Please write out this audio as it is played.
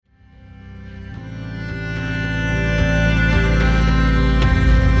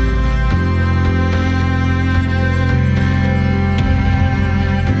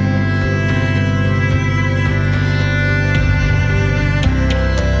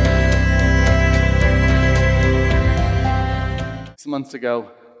months ago,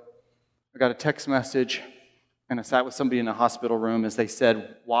 I got a text message, and I sat with somebody in a hospital room as they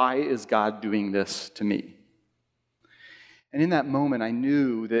said, "Why is God doing this to me?" And in that moment, I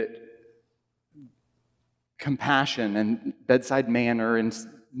knew that compassion and bedside manner and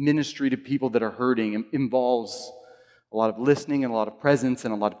ministry to people that are hurting involves a lot of listening and a lot of presence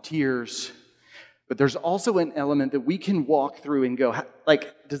and a lot of tears. But there's also an element that we can walk through and go,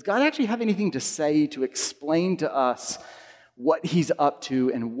 like, does God actually have anything to say to explain to us what He's up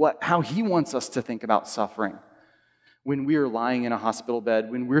to and how He wants us to think about suffering? When we are lying in a hospital bed,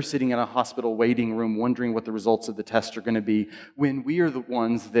 when we're sitting in a hospital waiting room wondering what the results of the test are going to be, when we are the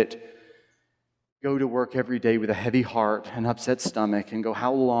ones that go to work every day with a heavy heart and upset stomach and go,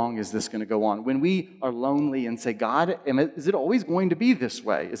 how long is this going to go on? When we are lonely and say, God, is it always going to be this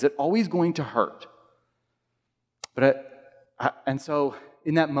way? Is it always going to hurt? And so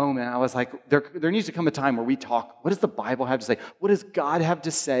in that moment, I was like, there needs to come a time where we talk, what does the Bible have to say? What does God have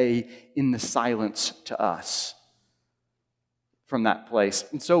to say in the silence to us from that place?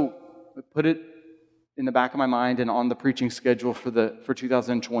 And so I put it in the back of my mind and on the preaching schedule for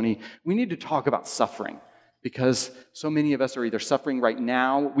 2020, we need to talk about suffering, because so many of us are either suffering right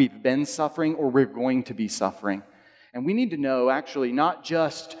now, we've been suffering, or we're going to be suffering. And we need to know, actually, not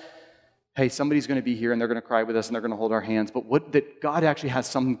just, hey, somebody's going to be here and they're going to cry with us and they're going to hold our hands, but that God actually has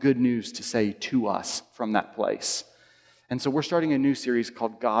some good news to say to us from that place. And so we're starting a new series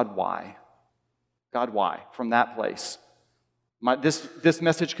called God Why? God Why? From that place. This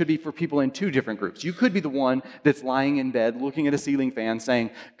message could be for people in two different groups. You could be the one that's lying in bed looking at a ceiling fan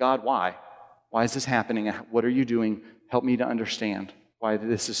saying, God, why? Why is this happening? What are you doing? Help me to understand why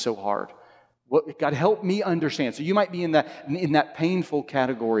this is so hard. God, help me understand. So you might be in that painful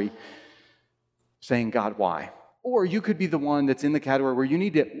category saying, God, why? Or you could be the one that's in the category where you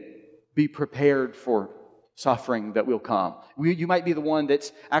need to be prepared for suffering that will come. You might be the one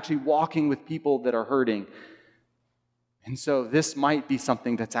that's actually walking with people that are hurting. And so this might be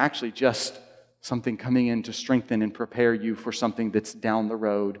something that's actually just something coming in to strengthen and prepare you for something that's down the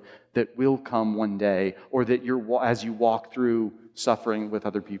road that will come one day, or that as you walk through suffering with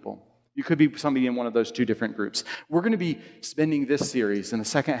other people. You could be somebody in one of those two different groups. We're going to be spending this series in the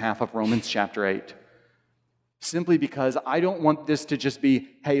second half of Romans chapter 8. Simply because I don't want this to just be,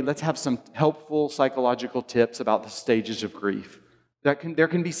 hey, let's have some helpful psychological tips about the stages of grief. There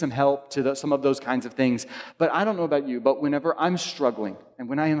can be some help to some of those kinds of things. But I don't know about you, but whenever I'm struggling, and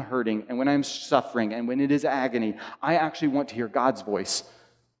when I am hurting, and when I'm suffering, and when it is agony, I actually want to hear God's voice.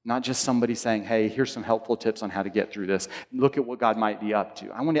 Not just somebody saying, hey, here's some helpful tips on how to get through this. Look at what God might be up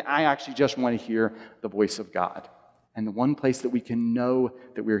to. I actually just want to hear the voice of God. And the one place that we can know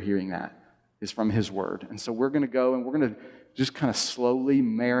that we're hearing that is from His Word. And so we're going to go and we're going to just kind of slowly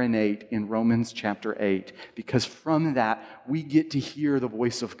marinate in Romans chapter 8, because from that, we get to hear the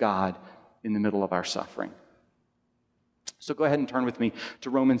voice of God in the middle of our suffering. So go ahead and turn with me to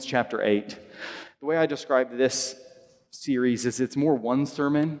Romans chapter 8. The way I describe this series is it's more one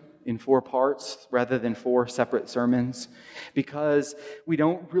sermon in 4 parts rather than 4 separate sermons, because we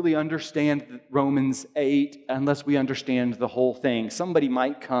don't really understand Romans 8 unless we understand the whole thing. Somebody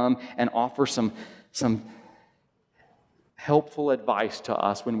might come and offer some helpful advice to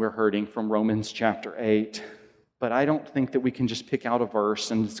us when we're hurting from Romans chapter 8. But I don't think that we can just pick out a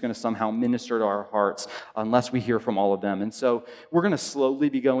verse and it's going to somehow minister to our hearts unless we hear from all of them. And so we're going to slowly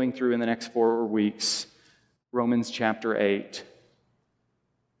be going through in the next 4 weeks Romans chapter 8.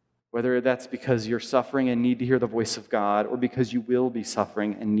 Whether that's because you're suffering and need to hear the voice of God, or because you will be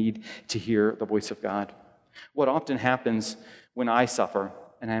suffering and need to hear the voice of God. What often happens when I suffer,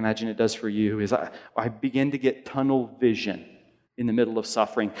 and I imagine it does for you, is I begin to get tunnel vision in the middle of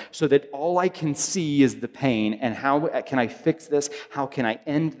suffering, so that all I can see is the pain, and how can I fix this? How can I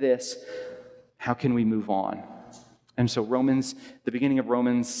end this? How can we move on? And so the beginning of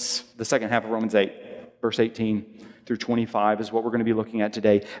Romans, the second half of Romans 8, verse 18 through 25 is what we're going to be looking at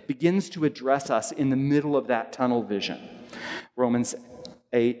today, begins to address us in the middle of that tunnel vision. Romans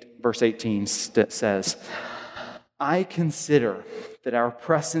 8, verse 18 says, I consider that our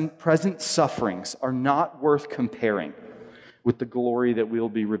present sufferings are not worth comparing with the glory that will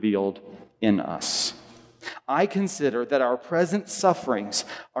be revealed in us. I consider that our present sufferings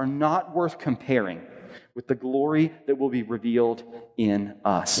are not worth comparing with the glory that will be revealed in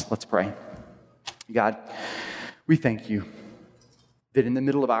us. Let's pray. God, we thank you that in the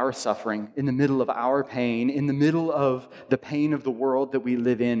middle of our suffering, in the middle of our pain, in the middle of the pain of the world that we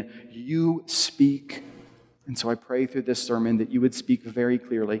live in, you speak. And so I pray through this sermon that you would speak very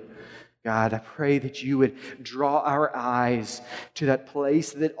clearly. God, I pray that you would draw our eyes to that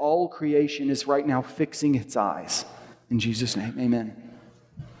place that all creation is right now fixing its eyes. In Jesus' name, amen.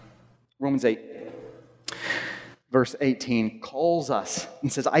 Romans 8, verse 18 calls us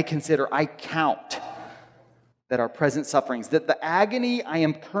and says, I count that our present sufferings, that the agony I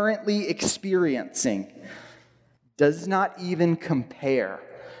am currently experiencing does not even compare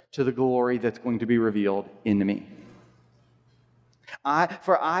to the glory that's going to be revealed in me.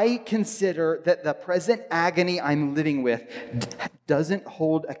 For I consider that the present agony I'm living with doesn't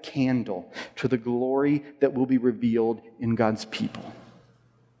hold a candle to the glory that will be revealed in God's people.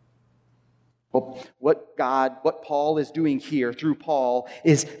 Well, what Paul is doing here through Paul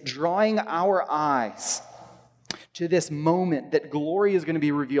is drawing our eyes to this moment that glory is going to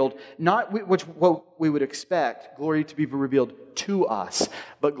be revealed, not what we would expect glory to be revealed to us,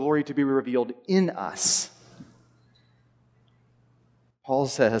 but glory to be revealed in us. Paul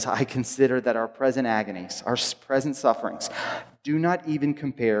says, I consider that our present agonies, our present sufferings, do not even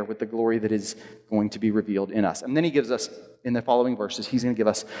compare with the glory that is going to be revealed in us. And then he gives us, in the following verses, he's going to give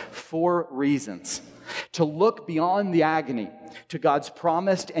us 4 reasons to look beyond the agony to God's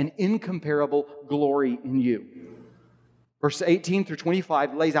promised and incomparable glory in you. Verse 18 through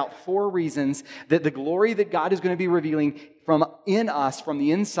 25 lays out 4 reasons that the glory that God is going to be revealing in us from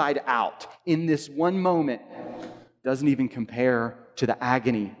the inside out in this one moment doesn't even compare to the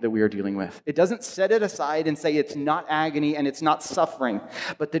agony that we are dealing with. It doesn't set it aside and say it's not agony and it's not suffering,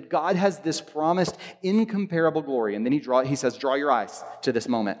 but that God has this promised incomparable glory. And then he says, draw your eyes to this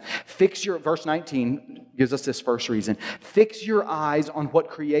moment. Verse 19 gives us this first reason. Fix your eyes on what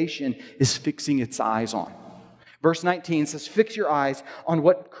creation is fixing its eyes on. Verse 19 says, fix your eyes on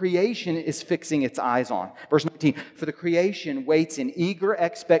what creation is fixing its eyes on. Verse 19, for the creation waits in eager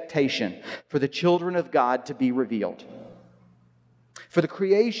expectation for the children of God to be revealed. For the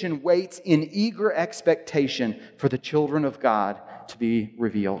creation waits in eager expectation for the children of God to be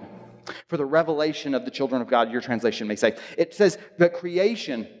revealed. For the revelation of the children of God, your translation may say. It says that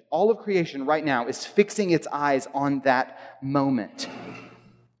creation, all of creation right now, is fixing its eyes on that moment.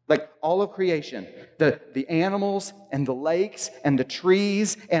 Like all of creation, the animals and the lakes and the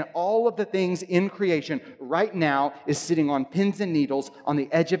trees and all of the things in creation right now is sitting on pins and needles on the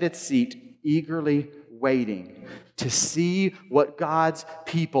edge of its seat, eagerly waiting to see what God's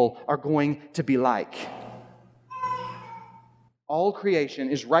people are going to be like. All creation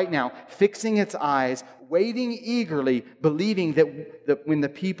is right now fixing its eyes, waiting eagerly, believing that when the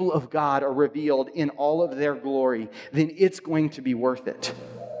people of God are revealed in all of their glory, then it's going to be worth it.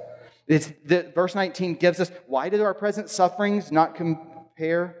 Verse 19 gives us, why do our present sufferings not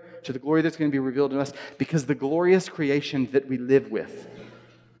compare to the glory that's going to be revealed in us? Because the glorious creation that we live with,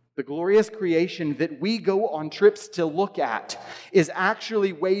 the glorious creation that we go on trips to look at, is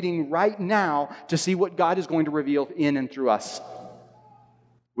actually waiting right now to see what God is going to reveal in and through us.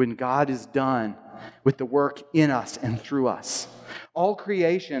 When God is done with the work in us and through us. All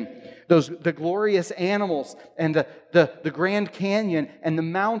creation, the glorious animals and the Grand Canyon and the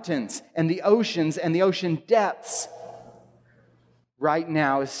mountains and the oceans and the ocean depths right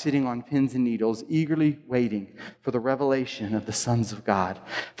now is sitting on pins and needles, eagerly waiting for the revelation of the sons of God,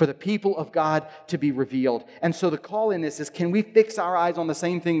 for the people of God to be revealed. And so the call in this is, can we fix our eyes on the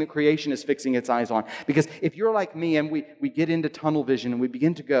same thing that creation is fixing its eyes on? Because if you're like me and we get into tunnel vision and we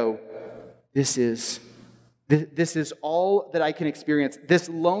begin to go, this is all that I can experience. This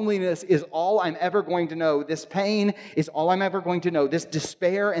loneliness is all I'm ever going to know. This pain is all I'm ever going to know. This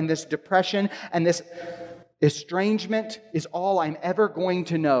despair and this depression and this estrangement is all I'm ever going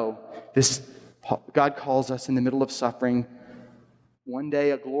to know. God calls us in the middle of suffering. One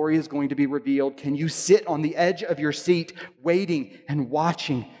day a glory is going to be revealed. Can you sit on the edge of your seat waiting and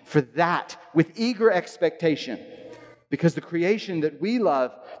watching for that with eager expectation? Because the creation that we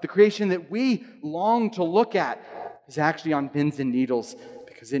love, the creation that we long to look at, is actually on pins and needles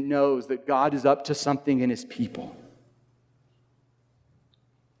because it knows that God is up to something in His people.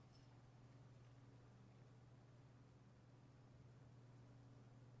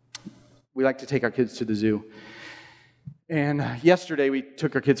 We like to take our kids to the zoo. And yesterday we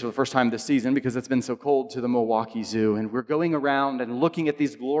took our kids for the first time this season because it's been so cold to the Milwaukee Zoo. And we're going around and looking at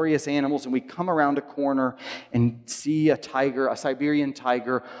these glorious animals, and we come around a corner and see a tiger, a Siberian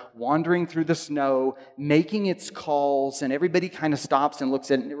tiger, wandering through the snow, making its calls, and everybody kind of stops and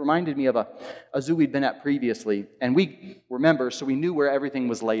looks at it. And it reminded me of a zoo we'd been at previously. And we were members, so we knew where everything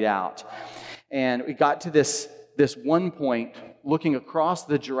was laid out. And we got to this one point looking across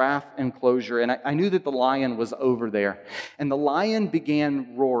the giraffe enclosure, and I knew that the lion was over there. And the lion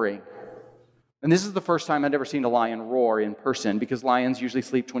began roaring And this is the first time I'd ever seen a lion roar in person, because lions usually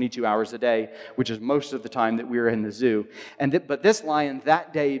sleep 22 hours a day, which is most of the time that we were in the zoo. But this lion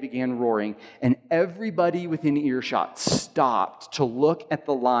that day began roaring, and everybody within earshot stopped to look at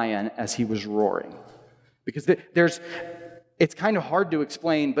the lion as he was roaring. Because it's kind of hard to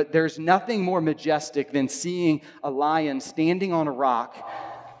explain, but there's nothing more majestic than seeing a lion standing on a rock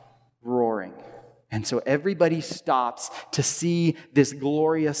roaring. And so everybody stops to see this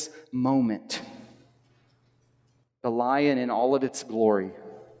glorious moment. The lion in all of its glory.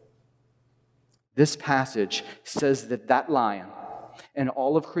 This passage says that lion and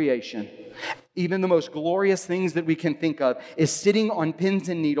all of creation, even the most glorious things that we can think of, is sitting on pins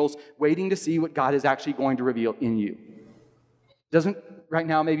and needles waiting to see what God is actually going to reveal in you. Doesn't right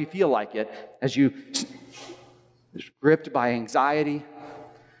now maybe feel like it as you're gripped by anxiety,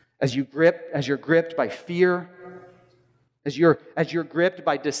 as you're gripped by fear, as you're gripped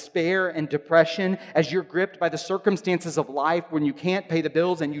by despair and depression, as you're gripped by the circumstances of life when you can't pay the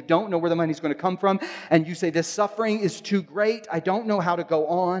bills and you don't know where the money's going to come from, and you say, this suffering is too great, I don't know how to go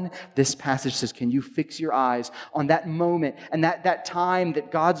on. This passage says, can you fix your eyes on that moment and that time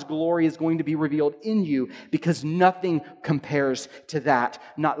that God's glory is going to be revealed in you, because nothing compares to that.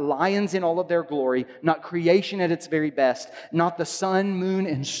 Not lions in all of their glory, not creation at its very best, not the sun, moon,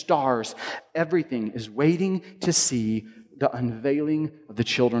 and stars. Everything is waiting to see the unveiling of the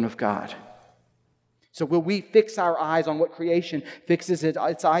children of God. So will we fix our eyes on what creation fixes its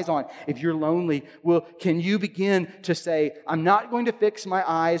eyes on? If you're lonely, can you begin to say, I'm not going to fix my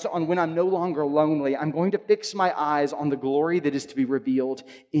eyes on when I'm no longer lonely. I'm going to fix my eyes on the glory that is to be revealed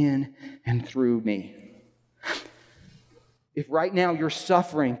in and through me. If right now your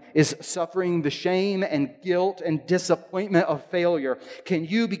suffering is suffering the shame and guilt and disappointment of failure, can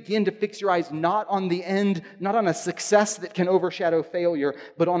you begin to fix your eyes not on the end, not on a success that can overshadow failure,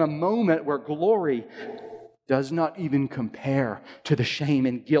 but on a moment where glory does not even compare to the shame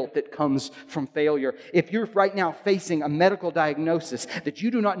and guilt that comes from failure? If you're right now facing a medical diagnosis that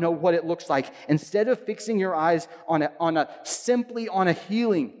you do not know what it looks like, instead of fixing your eyes simply on a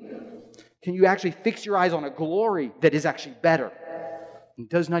healing, can you actually fix your eyes on a glory that is actually better and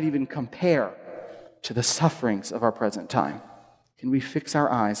does not even compare to the sufferings of our present time? Can we fix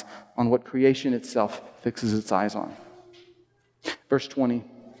our eyes on what creation itself fixes its eyes on? Verse 20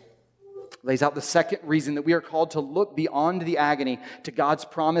 lays out the second reason that we are called to look beyond the agony to God's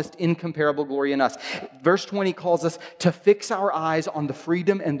promised incomparable glory in us. Verse 20 calls us to fix our eyes on the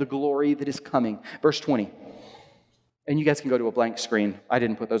freedom and the glory that is coming. Verse 20. And you guys can go to a blank screen. I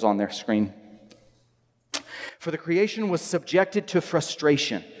didn't put those on their screen. For the creation was subjected to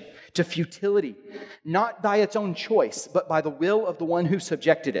frustration, to futility, not by its own choice, but by the will of the one who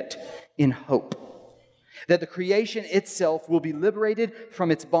subjected it, in hope that the creation itself will be liberated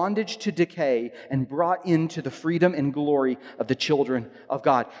from its bondage to decay and brought into the freedom and glory of the children of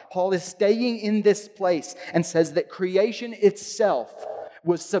God. Paul is staying in this place and says that creation itself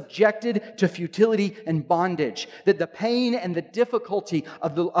was subjected to futility and bondage, that the pain and the difficulty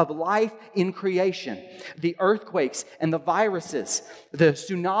of life in creation, the earthquakes and the viruses, the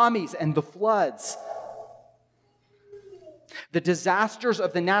tsunamis and the floods, the disasters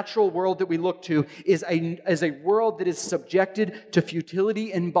of the natural world that we look to is a world that is subjected to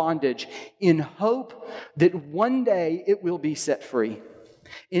futility and bondage in hope that one day it will be set free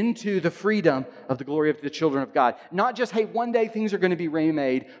into the freedom of the glory of the children of God. Not just, hey, one day things are going to be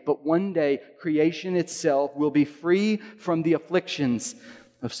remade, but one day creation itself will be free from the afflictions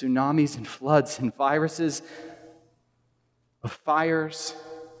of tsunamis and floods and viruses, of fires,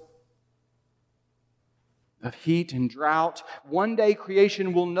 of heat and drought. One day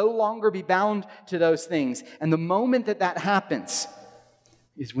creation will no longer be bound to those things. And the moment that happens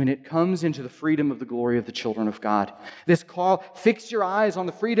is when it comes into the freedom of the glory of the children of God. This call, fix your eyes on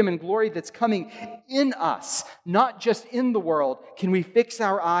the freedom and glory that's coming in us, not just in the world. Can we fix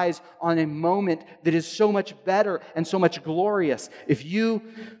our eyes on a moment that is so much better and so much glorious? If you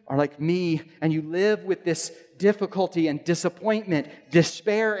are like me and you live with this difficulty and disappointment,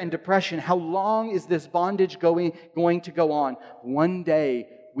 despair and depression, how long is this bondage going to go on? One day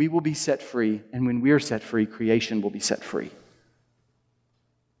we will be set free, and when we are set free, creation will be set free.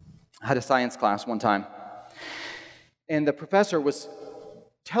 I had a science class one time, and the professor was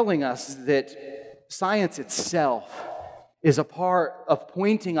telling us that science itself is a part of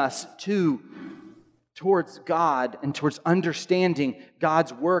pointing us towards God and towards understanding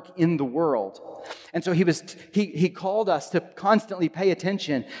God's work in the world. And so he called us to constantly pay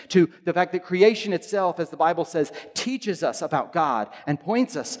attention to the fact that creation itself, as the Bible says, teaches us about God and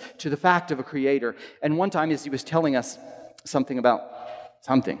points us to the fact of a creator. And one time as he was telling us something about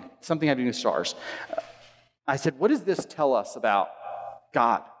something having to do with stars. I said, what does this tell us about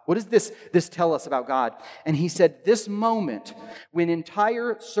God? What does this tell us about God? And he said, this moment when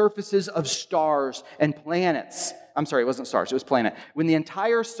entire surfaces of stars and planets, I'm sorry, it wasn't stars, it was planet. When the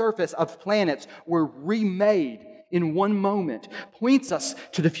entire surface of planets were remade in one moment, points us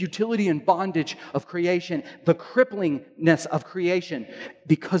to the futility and bondage of creation, the cripplingness of creation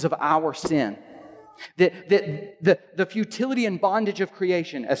because of our sin. The futility and bondage of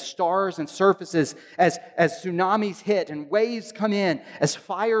creation as stars and surfaces, as tsunamis hit and waves come in, as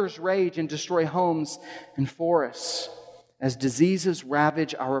fires rage and destroy homes and forests, as diseases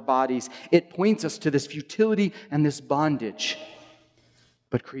ravage our bodies, it points us to this futility and this bondage.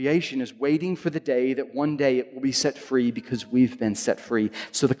 But creation is waiting for the day that one day it will be set free because we've been set free.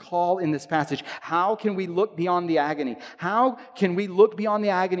 So the call in this passage, how can we look beyond the agony? How can we look beyond the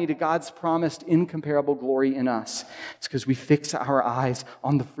agony to God's promised incomparable glory in us? It's because we fix our eyes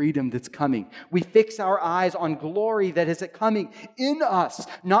on the freedom that's coming. We fix our eyes on glory that is coming in us,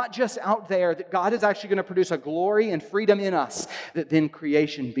 not just out there, that God is actually going to produce a glory and freedom in us that then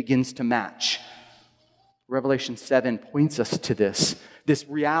creation begins to match. Revelation 7 points us to this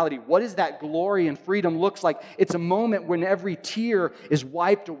reality. What is that glory and freedom looks like? It's a moment when every tear is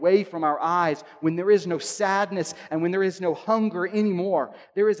wiped away from our eyes, when there is no sadness and when there is no hunger anymore.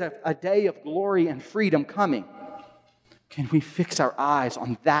 There is a day of glory and freedom coming. Can we fix our eyes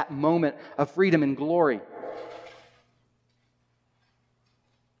on that moment of freedom and glory?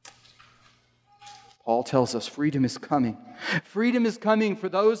 Paul tells us freedom is coming. Freedom is coming for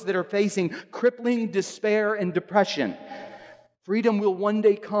those that are facing crippling despair and depression. Freedom will one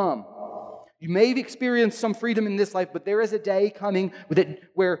day come. You may have experienced some freedom in this life, but there is a day coming with it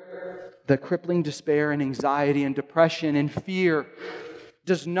where the crippling despair and anxiety and depression and fear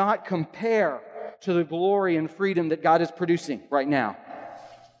does not compare to the glory and freedom that God is producing right now.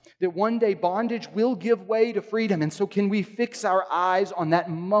 That one day bondage will give way to freedom. And so can we fix our eyes on that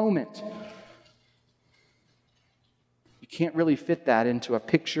moment? Can't really fit that into a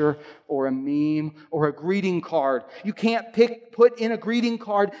picture or a meme or a greeting card. You can't put in a greeting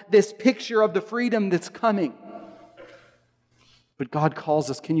card this picture of the freedom that's coming. But God calls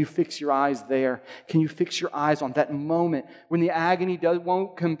us, can you fix your eyes there? Can you fix your eyes on that moment when the agony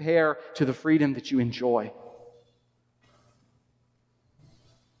won't compare to the freedom that you enjoy?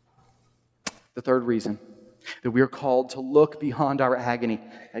 The third reason that we are called to look beyond our agony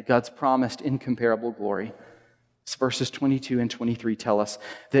at God's promised incomparable glory. Verses 22 and 23 tell us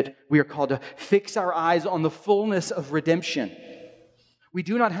that we are called to fix our eyes on the fullness of redemption. We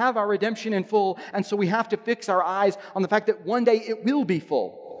do not have our redemption in full, and so we have to fix our eyes on the fact that one day it will be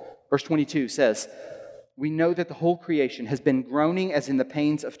full. Verse 22 says, we know that the whole creation has been groaning as in the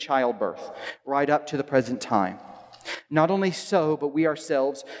pains of childbirth, right up to the present time. Not only so, but we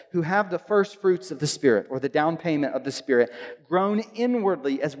ourselves, who have the first fruits of the Spirit, or the down payment of the Spirit, groan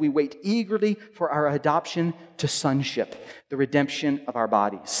inwardly as we wait eagerly for our adoption to sonship, the redemption of our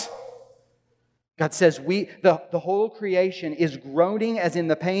bodies. God says the whole creation is groaning as in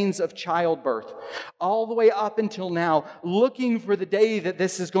the pains of childbirth, all the way up until now, looking for the day that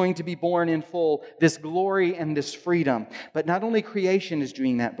this is going to be born in full, this glory and this freedom. But not only creation is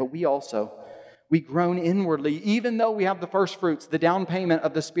doing that, but we also. We groan inwardly, even though we have the first fruits, the down payment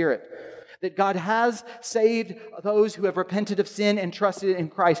of the Spirit. That God has saved those who have repented of sin and trusted in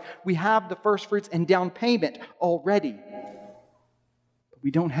Christ. We have the first fruits and down payment already. But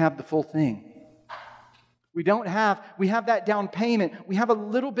we don't have the full thing. We have that down payment. We have a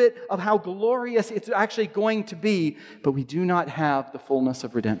little bit of how glorious it's actually going to be, but we do not have the fullness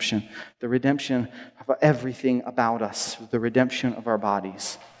of redemption. The redemption of everything about us, the redemption of our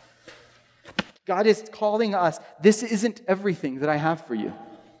bodies. God is calling us, this isn't everything that I have for you.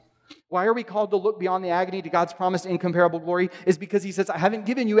 Why are we called to look beyond the agony to God's promised incomparable glory? Is because He says, I haven't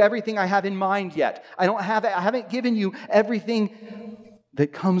given you everything I have in mind yet. I haven't given you everything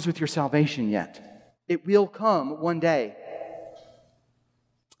that comes with your salvation yet. It will come one day.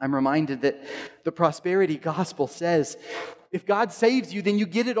 I'm reminded that the prosperity gospel says, if God saves you, then you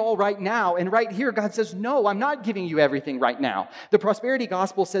get it all right now. And right here, God says, no, I'm not giving you everything right now. The prosperity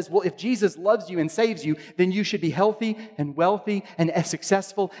gospel says, well, if Jesus loves you and saves you, then you should be healthy and wealthy and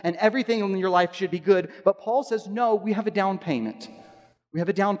successful, and everything in your life should be good. But Paul says, no, we have a down payment. We have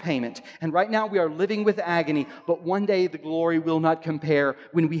a down payment. And right now we are living with agony, but one day the glory will not compare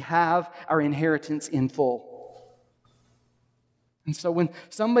when we have our inheritance in full. And so when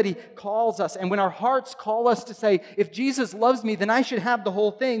somebody calls us and when our hearts call us to say, if Jesus loves me, then I should have the whole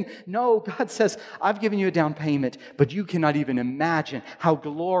thing. No, God says, I've given you a down payment, but you cannot even imagine how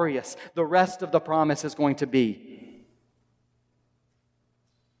glorious the rest of the promise is going to be.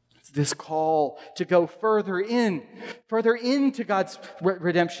 It's this call to go further into God's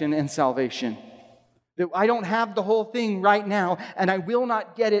redemption and salvation. That I don't have the whole thing right now, and I will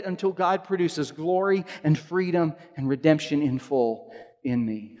not get it until God produces glory and freedom and redemption in full in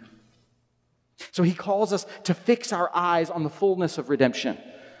me. So he calls us to fix our eyes on the fullness of redemption.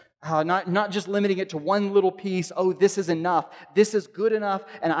 Not just limiting it to one little piece. Oh, this is enough. This is good enough,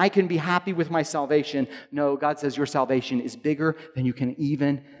 and I can be happy with my salvation. No, God says your salvation is bigger than you can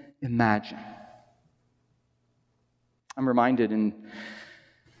even imagine. I'm reminded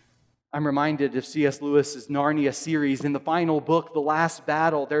of C.S. Lewis's Narnia series. In the final book, The Last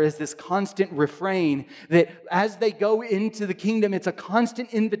Battle, there is this constant refrain that as they go into the kingdom, it's a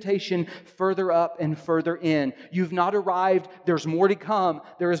constant invitation further up and further in. You've not arrived. There's more to come.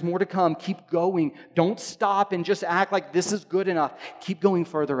 There is more to come. Keep going. Don't stop and just act like this is good enough. Keep going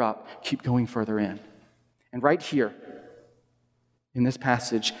further up. Keep going further in. And right here, in this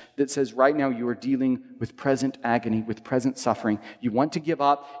passage that says right now you are dealing with present agony, with present suffering. You want to give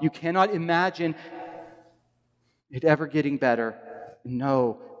up. You cannot imagine it ever getting better.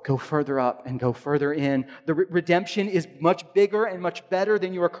 No, go further up and go further in. The redemption is much bigger and much better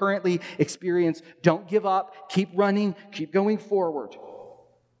than you are currently experiencing. Don't give up. Keep running. Keep going forward.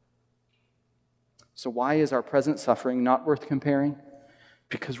 So why is our present suffering not worth comparing?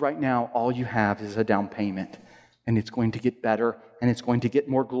 Because right now all you have is a down payment. And it's going to get better, and it's going to get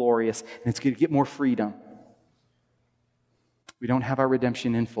more glorious, and it's going to get more freedom. We don't have our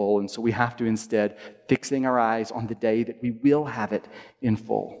redemption in full, and so we have to instead fixing our eyes on the day that we will have it in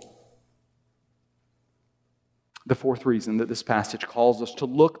full. The fourth reason that this passage calls us to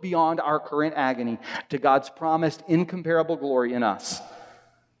look beyond our current agony to God's promised incomparable glory in us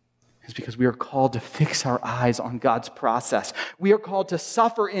is because we are called to fix our eyes on God's process. We are called to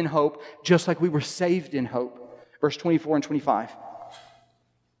suffer in hope just like we were saved in hope. Verse 24 and 25.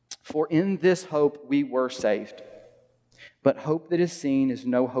 For in this hope we were saved. But hope that is seen is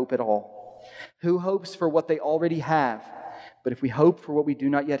no hope at all. Who hopes for what they already have? But if we hope for what we do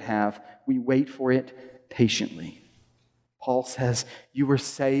not yet have, we wait for it patiently. Paul says, you were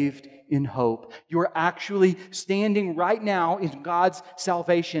saved in hope. You are actually standing right now in God's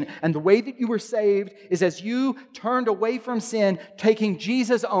salvation. And the way that you were saved is as you turned away from sin, taking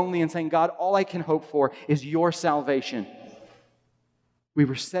Jesus only and saying, God, all I can hope for is your salvation. We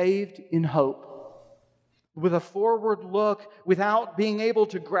were saved in hope. With a forward look, without being able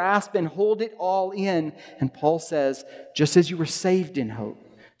to grasp and hold it all in. And Paul says, just as you were saved in hope,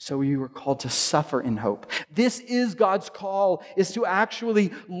 so you were called to suffer in hope. This is God's call, is to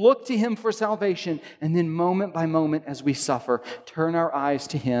actually look to Him for salvation, and then moment by moment as we suffer, turn our eyes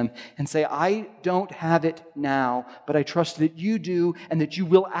to Him and say, I don't have it now, but I trust that you do and that you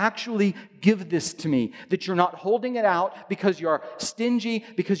will actually give this to me, that you're not holding it out because you're stingy,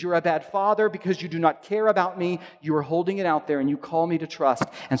 because you're a bad father, because you do not care about me. You are holding it out there and you call me to trust.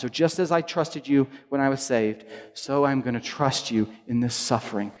 And so just as I trusted you when I was saved, so I'm going to trust you in this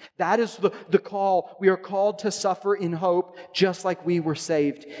suffering. That is the call. We are called to suffer in hope, just like we were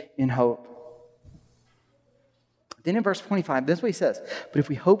saved in hope. Then in verse 25, this is what he says, but if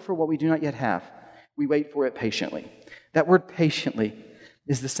we hope for what we do not yet have, we wait for it patiently. That word patiently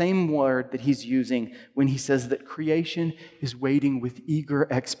is the same word that he's using when he says that creation is waiting with eager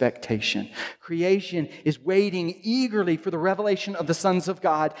expectation. Creation is waiting eagerly for the revelation of the sons of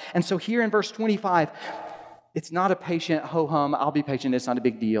God. And so here in verse 25, it's not a patient, ho-hum, I'll be patient, it's not a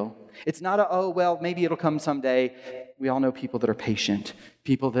big deal. It's not a, oh, well, maybe it'll come someday. We all know people that are patient,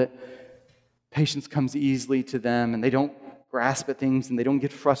 people that patience comes easily to them and they don't grasp at things and they don't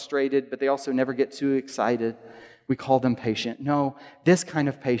get frustrated, but they also never get too excited. We call them patient. No, this kind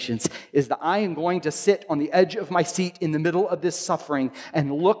of patience is that I am going to sit on the edge of my seat in the middle of this suffering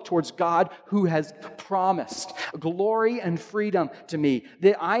and look towards God who has promised glory and freedom to me.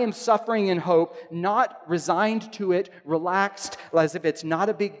 That I am suffering in hope, not resigned to it, relaxed, as if it's not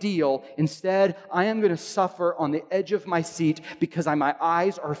a big deal. Instead, I am going to suffer on the edge of my seat because my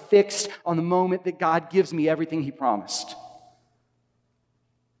eyes are fixed on the moment that God gives me everything He promised.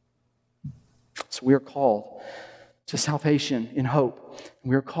 So we are called to salvation in hope.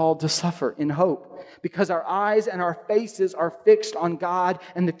 We are called to suffer in hope because our eyes and our faces are fixed on God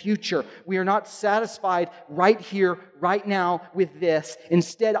and the future. We are not satisfied right here, right now with this.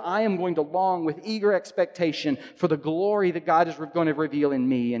 Instead, I am going to long with eager expectation for the glory that God is going to reveal in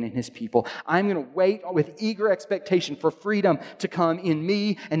me and in His people. I'm going to wait with eager expectation for freedom to come in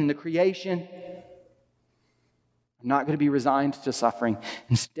me and in the creation. I'm not going to be resigned to suffering.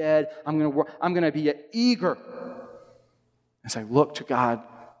 Instead, I'm going to be eager as I look to God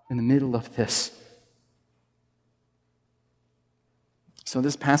in the middle of this. So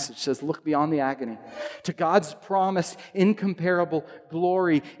this passage says, look beyond the agony to God's promised incomparable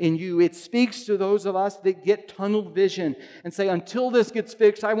glory in you. It speaks to those of us that get tunnel vision and say, until this gets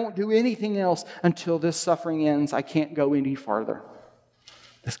fixed, I won't do anything else. Until this suffering ends, I can't go any farther.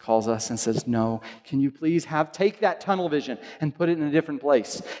 This calls us and says, no, can you please take that tunnel vision and put it in a different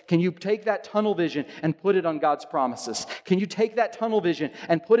place? Can you take that tunnel vision and put it on God's promises? Can you take that tunnel vision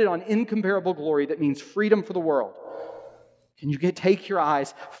and put it on incomparable glory that means freedom for the world? Can you take your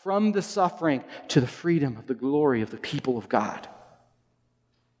eyes from the suffering to the freedom of the glory of the people of God?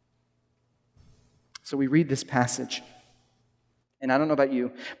 So we read this passage, and I don't know about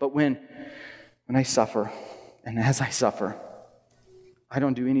you, but when I suffer, and as I suffer, I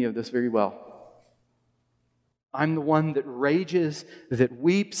don't do any of this very well. I'm the one that rages, that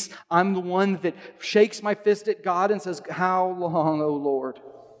weeps. I'm the one that shakes my fist at God and says, how long, O Lord?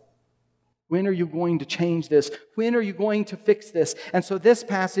 When are you going to change this? When are you going to fix this? And so this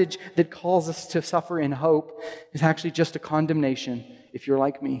passage that calls us to suffer in hope is actually just a condemnation if you're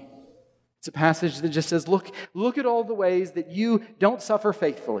like me. It's a passage that just says, look at all the ways that you don't suffer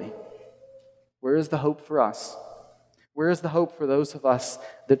faithfully. Where is the hope for us? Where is the hope for those of us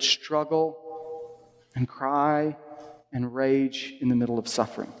that struggle and cry and rage in the middle of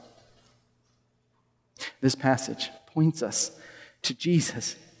suffering? This passage points us to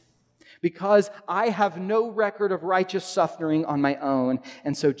Jesus. Because I have no record of righteous suffering on my own.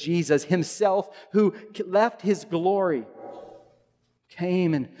 And so Jesus himself, who left his glory,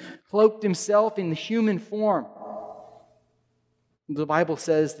 came and cloaked himself in the human form. The Bible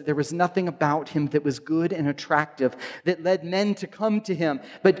says that there was nothing about him that was good and attractive that led men to come to him.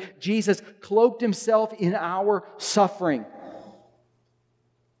 But Jesus cloaked himself in our suffering.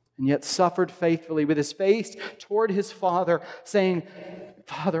 And yet suffered faithfully with his face toward his Father, saying,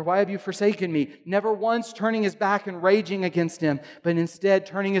 Father, why have you forsaken me? Never once turning his back and raging against him, but instead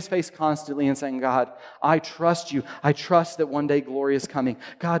turning his face constantly and saying, God, I trust you. I trust that one day glory is coming.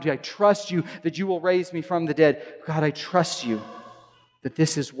 God, I trust you that you will raise me from the dead. God, I trust you that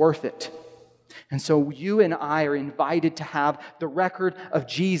this is worth it. And so you and I are invited to have the record of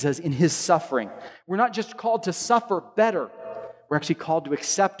Jesus in his suffering. We're not just called to suffer better. We're actually called to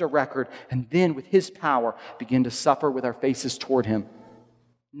accept a record and then with his power begin to suffer with our faces toward him.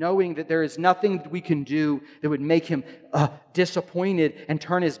 Knowing that there is nothing that we can do that would make him disappointed and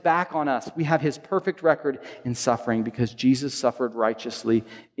turn his back on us. We have his perfect record in suffering because Jesus suffered righteously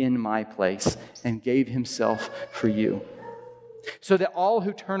in my place and gave himself for you. So that all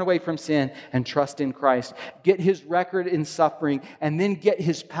who turn away from sin and trust in Christ get his record in suffering and then get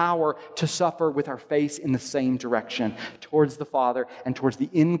his power to suffer with our face in the same direction towards the Father and towards the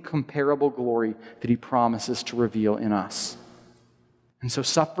incomparable glory that he promises to reveal in us. And so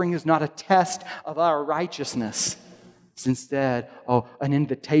suffering is not a test of our righteousness. It's instead an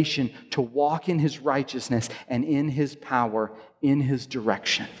invitation to walk in his righteousness and in his power, in his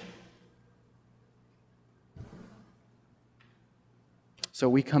direction. So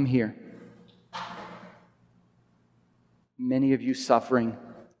we come here. Many of you suffering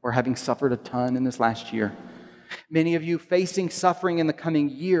or having suffered a ton in this last year. Many of you facing suffering in the coming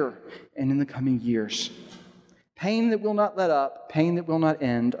year and in the coming years. Pain that will not let up, pain that will not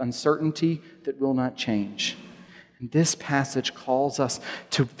end, uncertainty that will not change. And this passage calls us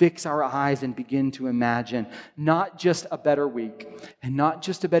to fix our eyes and begin to imagine not just a better week and not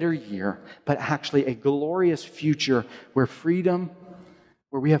just a better year, but actually a glorious future where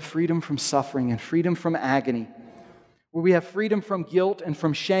we have freedom from suffering and freedom from agony, where we have freedom from guilt and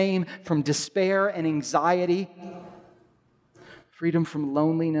from shame, from despair and anxiety, freedom from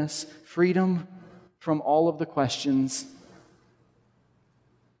loneliness, freedom from all of the questions.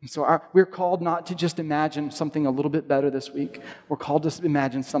 And so we're called not to just imagine something a little bit better this week. We're called to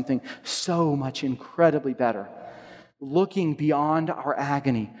imagine something so much incredibly better, looking beyond our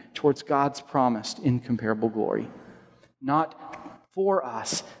agony towards God's promised incomparable glory. Not for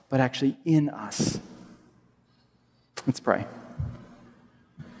us, but actually in us. Let's pray.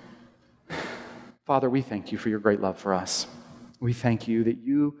 Father, we thank you for your great love for us. We thank you that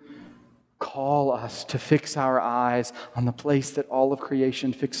you call us to fix our eyes on the place that all of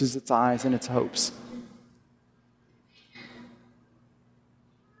creation fixes its eyes and its hopes.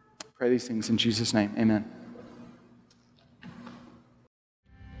 Pray these things in Jesus' name. Amen.